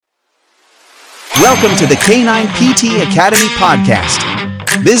Welcome to the Canine PT Academy podcast.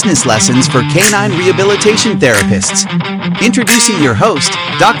 Business lessons for canine rehabilitation therapists. Introducing your host,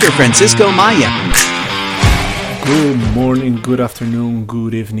 Dr. Francisco Maya. Good morning, good afternoon,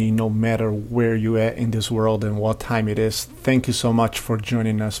 good evening, no matter where you're at in this world and what time it is. Thank you so much for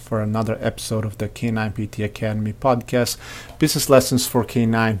joining us for another episode of the Canine PT Academy podcast, Business Lessons for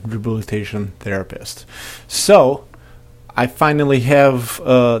Canine Rehabilitation Therapists. So, I finally have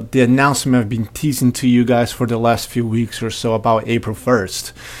the announcement I've been teasing to you guys for the last few weeks or so about April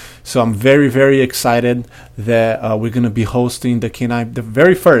 1st. So I'm very, very excited that we're going to be hosting the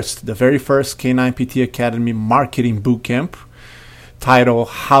very first Canine PT Academy Marketing Bootcamp, titled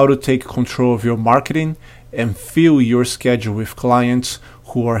How to Take Control of Your Marketing and Fill Your Schedule with Clients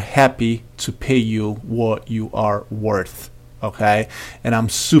Who Are Happy to Pay You What You Are Worth. Okay, and I'm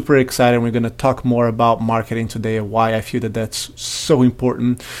super excited. We're going to talk more about marketing today and why I feel that that's so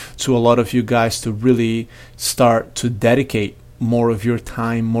important to a lot of you guys to really start to dedicate more of your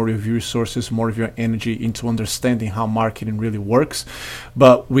time, more of your resources, more of your energy into understanding how marketing really works.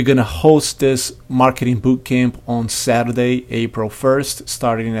 But we're going to host this marketing bootcamp on Saturday, April 1st,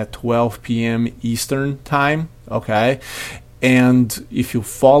 starting at 12 p.m. Eastern time. Okay. And if you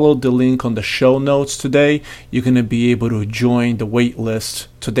follow the link on the show notes today, you're going to be able to join the wait list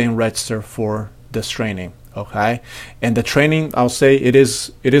to then register for this training. Okay. And the training, I'll say it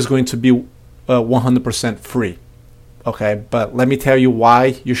is going to be 100% free. Okay, but let me tell you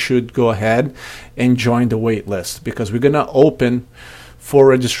why you should go ahead and join the wait list, because we're going to open for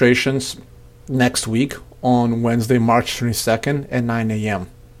registrations next week on Wednesday, March 22nd at 9 a.m.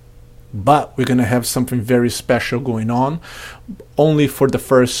 But we're going to have something very special going on only for the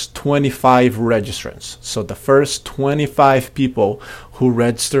first 25 registrants. So the first 25 people who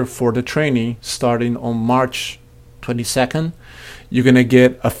register for the training starting on March 22nd, you're going to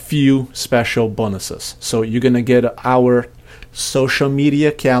get a few special bonuses. So you're going to get our social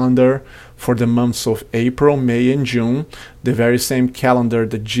media calendar for the months of April, May, and June, the very same calendar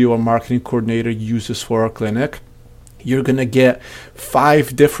that Gio, our marketing coordinator, uses for our clinic. You're going to get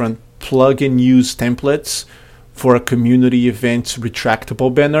 5 different plug and use templates for a community event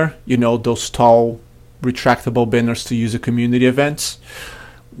retractable banner. You know, those tall retractable banners to use at community events.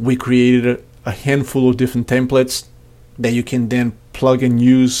 We created a handful of different templates that you can then plug and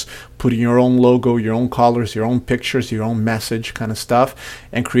use, putting your own logo, your own colors, your own pictures, your own message kind of stuff,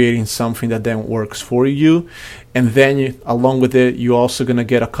 and creating something that then works for you. And then along with it, you're also going to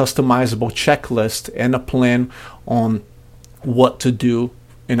get a customizable checklist and a plan on what to do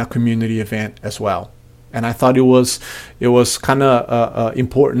in a community event as well. And I thought it was kind of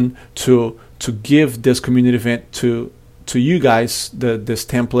important to give this community event to you guys, this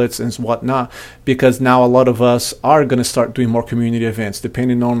templates and whatnot, because now a lot of us are going to start doing more community events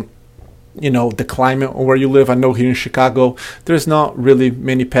depending on, you know, the climate where you live. I know here in Chicago, there's not really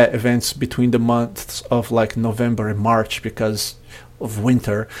many pet events between the months of like November and March because of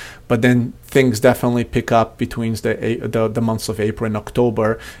winter, but then things definitely pick up between the months of April and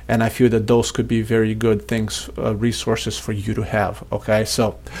October, and I feel that those could be very good things, resources for you to have. Okay,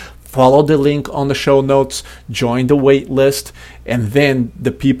 so follow the link on the show notes, join the wait list, and then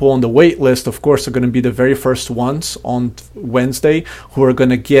the people on the wait list, of course, are going to be the very first ones on Wednesday who are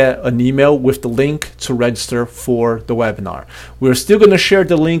going to get an email with the link to register for the webinar. We're still going to share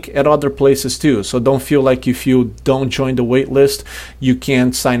the link at other places too, so don't feel like if you don't join the wait list, you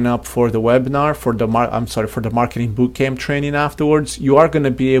can't sign up for the webinar, for the marketing bootcamp training afterwards. You are going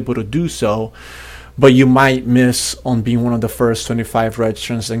to be able to do so, but you might miss on being one of the first 25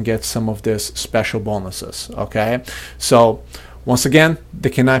 registrants and get some of these special bonuses. Okay, so once again, the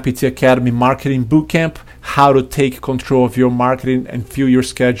Canine PT Academy Marketing Bootcamp, how to take control of your marketing and fill your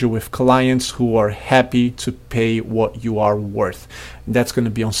schedule with clients who are happy to pay what you are worth. That's going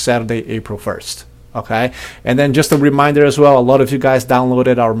to be on Saturday, April 1st. Okay, and then just a reminder as well, a lot of you guys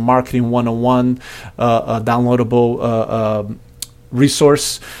downloaded our Marketing 101 downloadable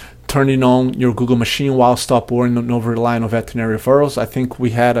resource, turning on your Google machine while stop worrying over the line of veterinary referrals. I think we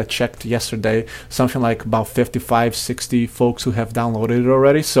had a check yesterday, something like about 55, 60 folks who have downloaded it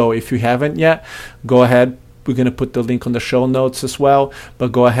already. So if you haven't yet, go ahead. We're going to put the link on the show notes as well,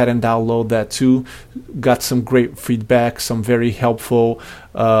 but go ahead and download that too. Got some great feedback, some very helpful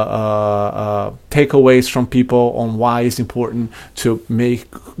takeaways from people on why it's important to make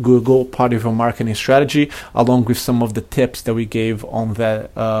Google part of your marketing strategy, along with some of the tips that we gave on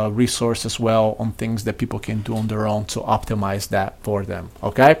that resource as well, on things that people can do on their own to optimize that for them.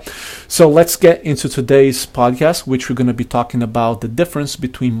 Okay, so let's get into today's podcast, which we're going to be talking about the difference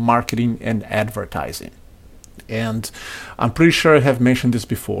between marketing and advertising. And I'm pretty sure I have mentioned this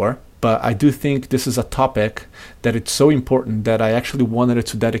before, But I do think this is a topic that it's so important that I actually wanted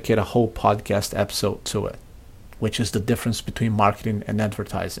to dedicate a whole podcast episode to it, which is the difference between marketing and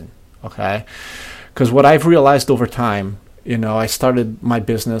advertising. Okay? Because what I've realized over time, I started my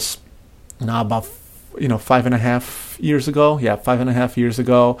business now about 5.5 years ago. Yeah, 5.5 years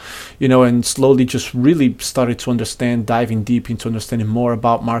ago, and slowly just really started to diving deep into understanding more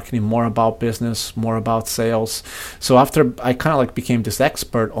about marketing, more about business, more about sales. So after I kind of like became this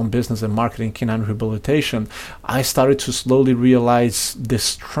expert on business and marketing, canine rehabilitation, I started to slowly realize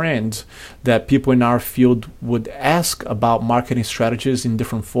this trend that people in our field would ask about marketing strategies in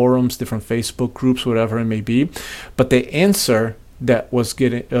different forums, different Facebook groups, whatever it may be. But the answer that was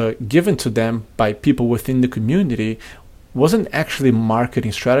given to them by people within the community wasn't actually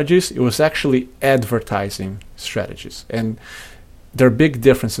marketing strategies, it was actually advertising strategies. And there are big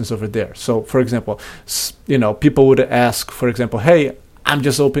differences over there. So, for example, people would ask, for example, hey, I'm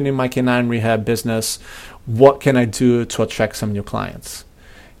just opening my canine rehab business. What can I do to attract some new clients?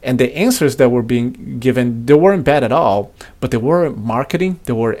 And the answers that were being given, they weren't bad at all, but they weren't marketing,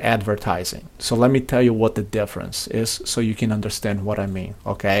 they were advertising. So let me tell you what the difference is so you can understand what I mean,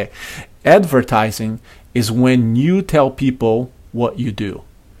 okay? Advertising is when you tell people what you do.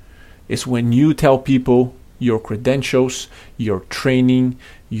 It's when you tell people your credentials, your training,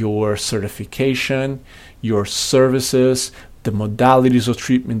 your certification, your services, the modalities of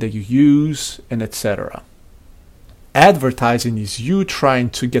treatment that you use, and etc. Advertising is you trying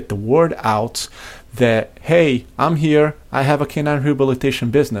to get the word out that, hey, I'm here, I have a canine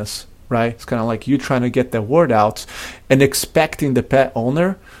rehabilitation business, right? It's kind of like you trying to get the word out and expecting the pet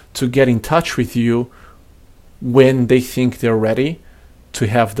owner to get in touch with you when they think they're ready to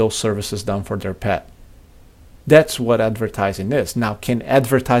have those services done for their pet. That's what advertising is. Now, can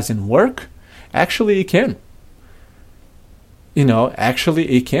advertising work? Actually, it can. Actually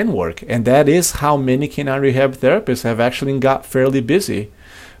it can work. And that is how many canine rehab therapists have actually got fairly busy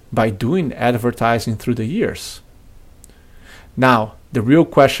by doing advertising through the years. Now, the real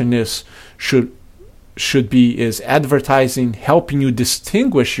question is, is advertising helping you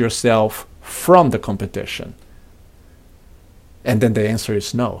distinguish yourself from the competition? And then the answer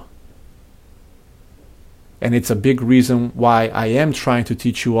is no. And it's a big reason why I am trying to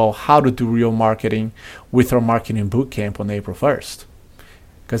teach you all how to do real marketing with our marketing bootcamp on April 1st.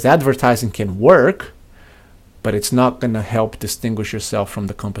 Because advertising can work, but it's not going to help distinguish yourself from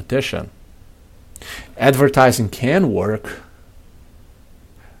the competition. Advertising can work,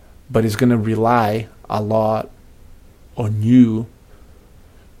 but it's going to rely a lot on you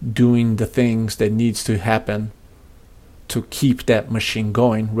doing the things that needs to happen to keep that machine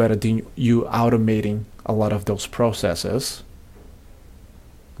going rather than you automating a lot of those processes,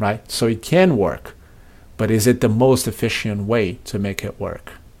 right? So it can work, but is it the most efficient way to make it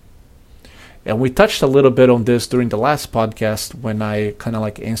work? And we touched a little bit on this during the last podcast when I kind of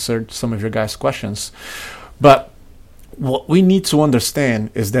like answered some of your guys' questions. But what we need to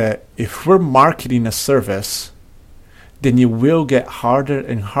understand is that if we're marketing a service, then it will get harder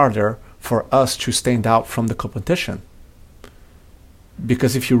and harder for us to stand out from the competition.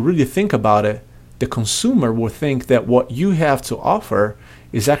 Because if you really think about it, the consumer will think that what you have to offer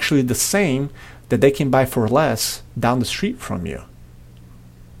is actually the same that they can buy for less down the street from you.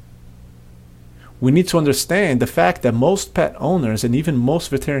 We need to understand the fact that most pet owners and even most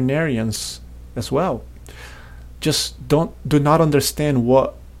veterinarians as well just do not understand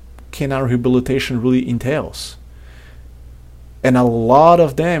what canine rehabilitation really entails. And a lot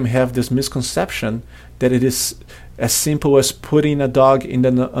of them have this misconception that it is as simple as putting a dog in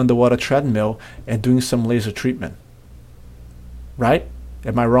the underwater treadmill and doing some laser treatment. Right?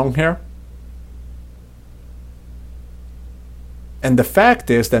 Am I wrong here? And the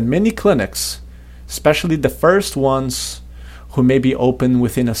fact is that many clinics, especially the first ones who may be open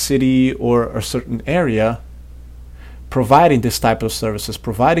within a city or a certain area, providing this type of services,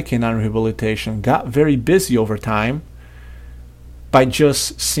 providing canine rehabilitation, got very busy over time by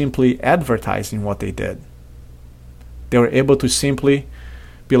just simply advertising what they did. They were able to simply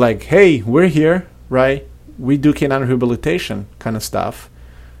be like, hey, we're here, right? We do canine rehabilitation kind of stuff.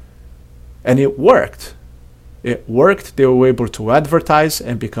 And it worked. It worked. They were able to advertise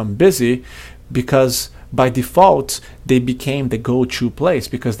and become busy because by default, they became the go-to place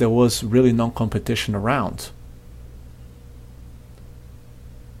because there was really no competition around.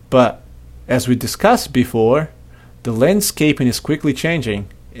 But as we discussed before, the landscaping is quickly changing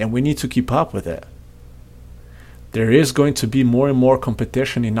and we need to keep up with it. There is going to be more and more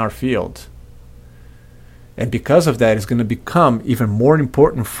competition in our field. And because of that, it's going to become even more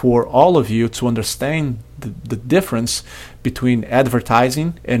important for all of you to understand the difference between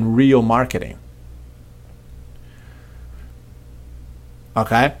advertising and real marketing.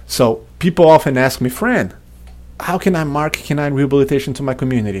 Okay? So people often ask me, Fran, how can I market canine rehabilitation to my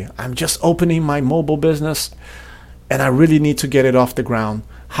community? I'm just opening my mobile business and I really need to get it off the ground.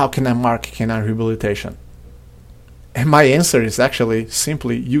 How can I market canine rehabilitation? And my answer is actually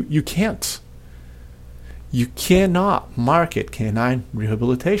simply, you can't. You cannot market canine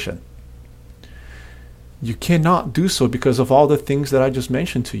rehabilitation. You cannot do so because of all the things that I just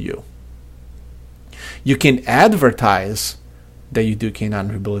mentioned to you. You can advertise that you do canine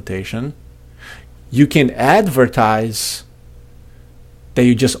rehabilitation. You can advertise that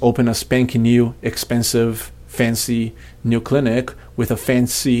you just open a spanking new, expensive, fancy new clinic with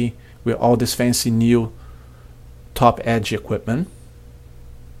all this fancy new top edge equipment.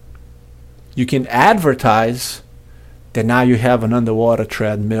 You can advertise that now you have an underwater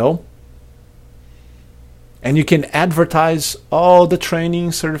treadmill. And you can advertise all the training,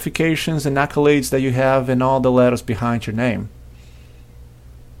 certifications, and accolades that you have and all the letters behind your name.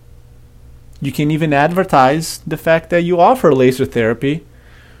 You can even advertise the fact that you offer laser therapy,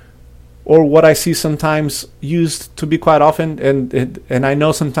 or what I see sometimes used to be quite often, and I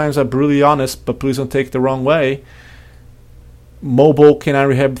know sometimes I'm brutally honest, but please don't take it the wrong way, mobile canine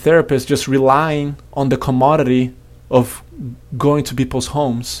rehab therapists just relying on the commodity of going to people's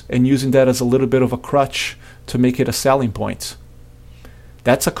homes and using that as a little bit of a crutch to make it a selling point.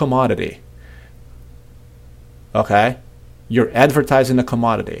 That's a commodity. Okay? You're advertising a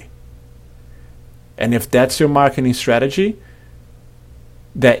commodity. And if that's your marketing strategy,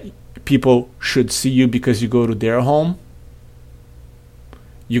 that people should see you because you go to their home,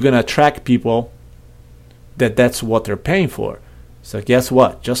 you're going to attract people that's what they're paying for. So guess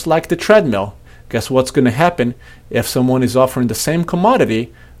what? Just like the treadmill, guess what's going to happen if someone is offering the same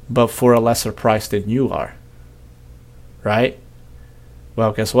commodity but for a lesser price than you are? Right?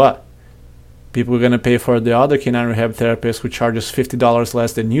 Well, guess what? People are going to pay for the other canine rehab therapist who charges $50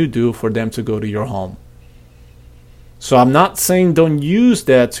 less than you do for them to go to your home. So I'm not saying don't use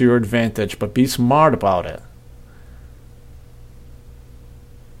that to your advantage, but be smart about it.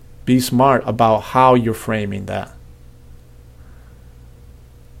 Be smart about how you're framing that.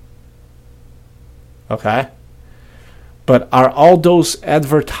 Okay? But are all those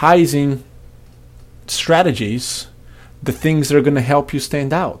advertising strategies the things that are going to help you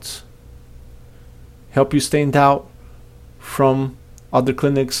stand out? Help you stand out from other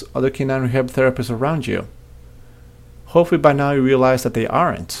clinics, other canine rehab therapists around you? Hopefully by now you realize that they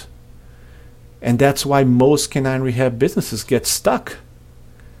aren't. And that's why most canine rehab businesses get stuck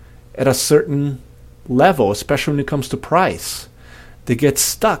at a certain level, especially when it comes to price. They get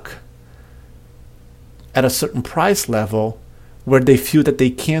stuck at a certain price level where they feel that they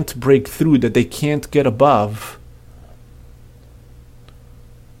can't break through, that they can't get above.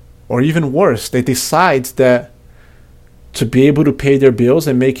 Or even worse, they decide that to be able to pay their bills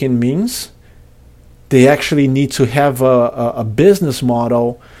and make ends meet, they actually need to have a business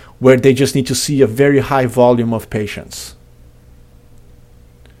model where they just need to see a very high volume of patients.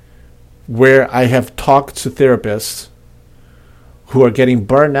 Where I have talked to therapists who are getting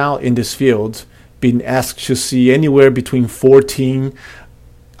burned out in this field, being asked to see anywhere between 14.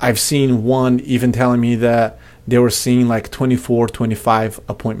 I've seen one even telling me that they were seeing like 24, 25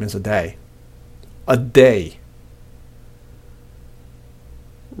 appointments a day. A day.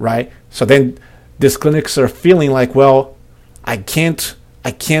 Right? So then these clinics are feeling like, well, I can't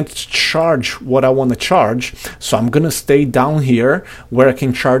charge what I want to charge, so I'm going to stay down here where I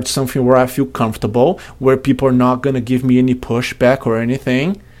can charge something where I feel comfortable, where people are not going to give me any pushback or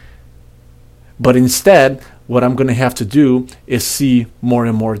anything. But instead, what I'm going to have to do is see more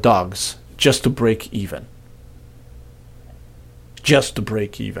and more dogs just to break even. Just to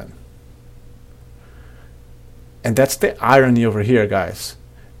break even. And that's the irony over here, guys.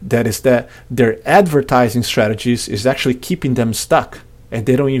 That is that their advertising strategies is actually keeping them stuck, and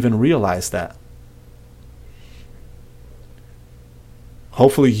they don't even realize that.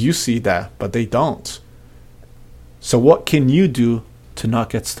 Hopefully you see that, but they don't. So what can you do to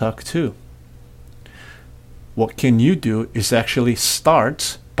not get stuck too? What can you do is actually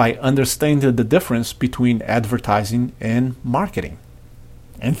start by understanding the difference between advertising and marketing,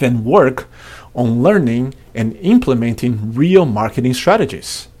 and then work on learning and implementing real marketing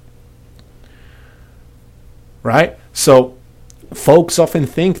strategies. Right? So folks often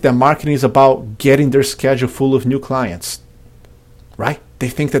think that marketing is about getting their schedule full of new clients. Right? They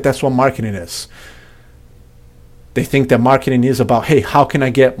think that that's what marketing is. They think that marketing is about, hey, how can I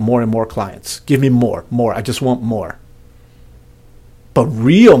get more and more clients? Give me more. I just want more. But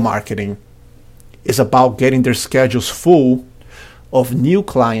real marketing is about getting their schedules full of new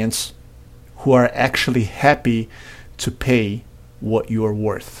clients who are actually happy to pay what you are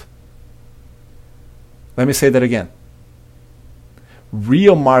worth. Let me say that again.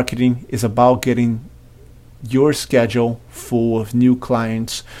 Real marketing is about getting your schedule full of new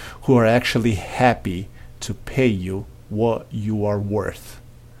clients who are actually happy to pay you what you are worth.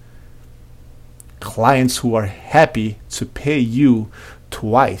 Clients who are happy to pay you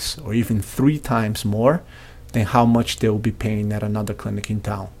twice or even 3 times more than how much they will be paying at another clinic in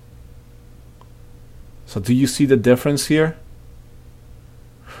town. So do you see the difference here?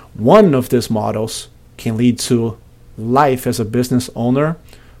 One of these models can lead to life as a business owner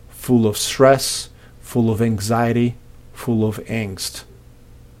full of stress, full of anxiety, full of angst.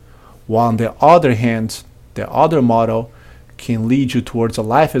 While on the other hand, the other model can lead you towards a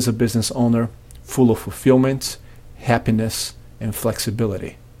life as a business owner full of fulfillment, happiness, and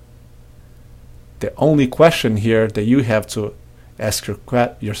flexibility. The only question here that you have to ask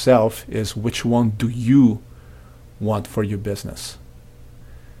yourself is, which one do you want for your business?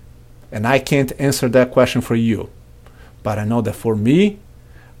 And I can't answer that question for you, but I know that for me,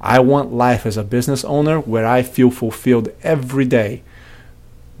 I want life as a business owner where I feel fulfilled every day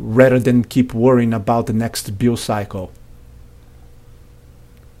rather than keep worrying about the next bill cycle.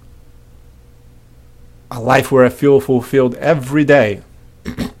 A life where I feel fulfilled every day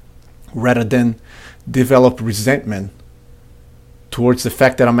rather than develop resentment towards the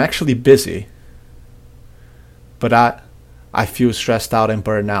fact that I'm actually busy, but I feel stressed out and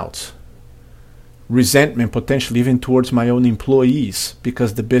burned out. Resentment potentially even towards my own employees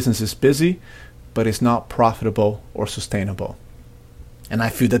because the business is busy, but it's not profitable or sustainable. And I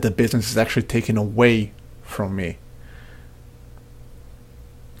feel that the business is actually taken away from me.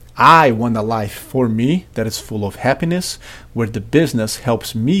 I want a life for me that is full of happiness, where the business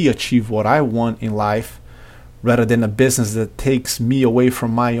helps me achieve what I want in life, rather than a business that takes me away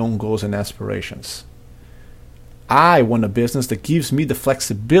from my own goals and aspirations. I want a business that gives me the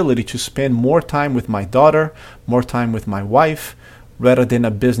flexibility to spend more time with my daughter, more time with my wife, rather than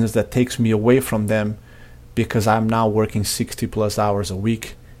a business that takes me away from them because I'm now working 60 plus hours a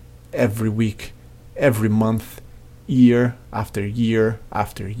week, every month, year after year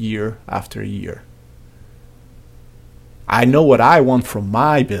after year after year. I know what I want from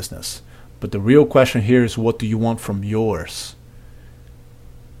my business, but the real question here is, what do you want from yours?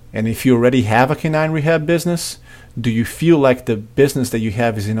 And if you already have a canine rehab business, do you feel like the business that you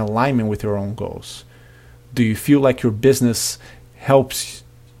have is in alignment with your own goals? Do you feel like your business helps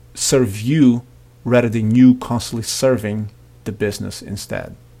serve you rather than you constantly serving the business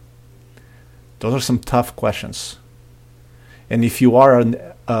instead? Those are some tough questions. And if you are an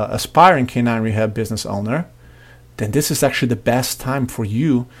aspiring canine rehab business owner, then this is actually the best time for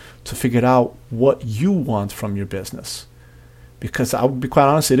you to figure out what you want from your business. Because I'll be quite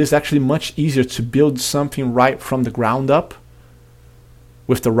honest, it is actually much easier to build something right from the ground up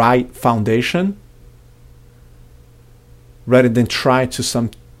with the right foundation rather than try to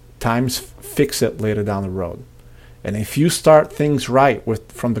sometimes fix it later down the road. And if you start things right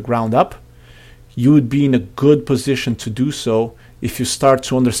from the ground up, you would be in a good position to do so if you start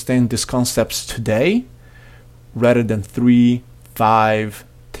to understand these concepts today rather than 3, 5,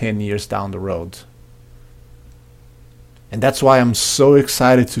 10 years down the road. And that's why I'm so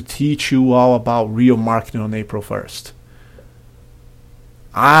excited to teach you all about real marketing on April 1st.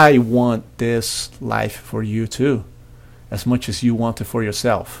 I want this life for you too, as much as you want it for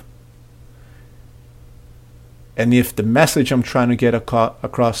yourself. And if the message I'm trying to get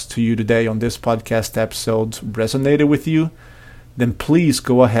across to you today on this podcast episode resonated with you, then please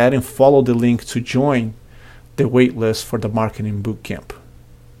go ahead and follow the link to join the waitlist for the Marketing Bootcamp.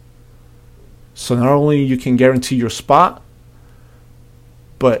 So not only you can guarantee your spot,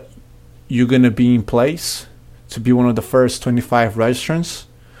 but you're going to be in place to be one of the first 25 registrants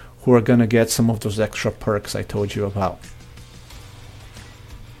who are going to get some of those extra perks I told you about.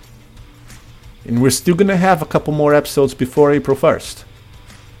 And we're still going to have a couple more episodes before April 1st.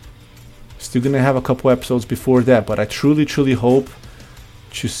 Still going to have a couple episodes before that, but I truly, truly hope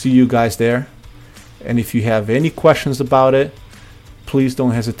to see you guys there. And if you have any questions about it, please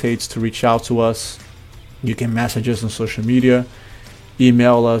don't hesitate to reach out to us. You can message us on social media,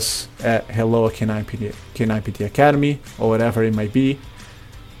 email us at hello@K9PT Academy or whatever it might be.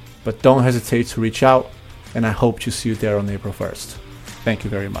 But don't hesitate to reach out, and I hope to see you there on April 1st. Thank you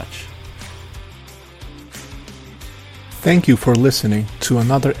very much. Thank you for listening to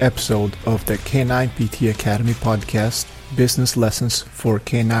another episode of the Canine PT Academy podcast, Business Lessons for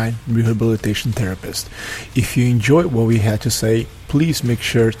Canine Rehabilitation Therapists. If you enjoyed what we had to say, please make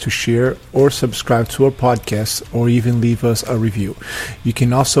sure to share or subscribe to our podcast or even leave us a review. You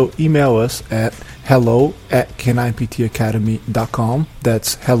can also email us at hello@canineptacademy.com.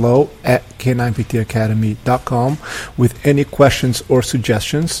 That's hello@canineptacademy.com with any questions or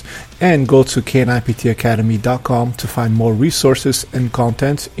suggestions. And go to canineptacademy.com to find more resources and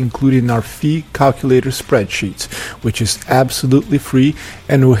content, including our fee calculator spreadsheet, which is absolutely free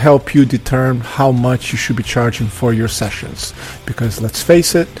and will help you determine how much you should be charging for your sessions. Because let's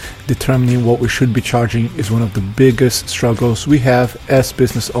face it, determining what we should be charging is one of the biggest struggles we have as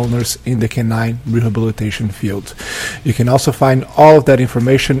business owners in the canine rehabilitation field. You can also find all of that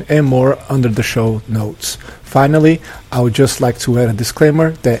information and more under the show notes. Finally, I would just like to add a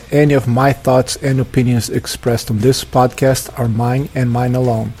disclaimer that any of my thoughts and opinions expressed on this podcast are mine and mine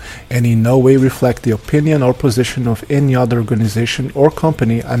alone, and in no way reflect the opinion or position of any other organization or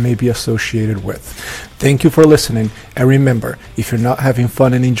company I may be associated with. Thank you for listening, and remember, if you're not having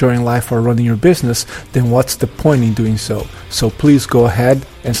fun and enjoying life or running your business, then what's the point in doing so? So please go ahead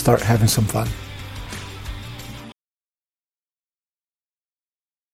and start having some fun.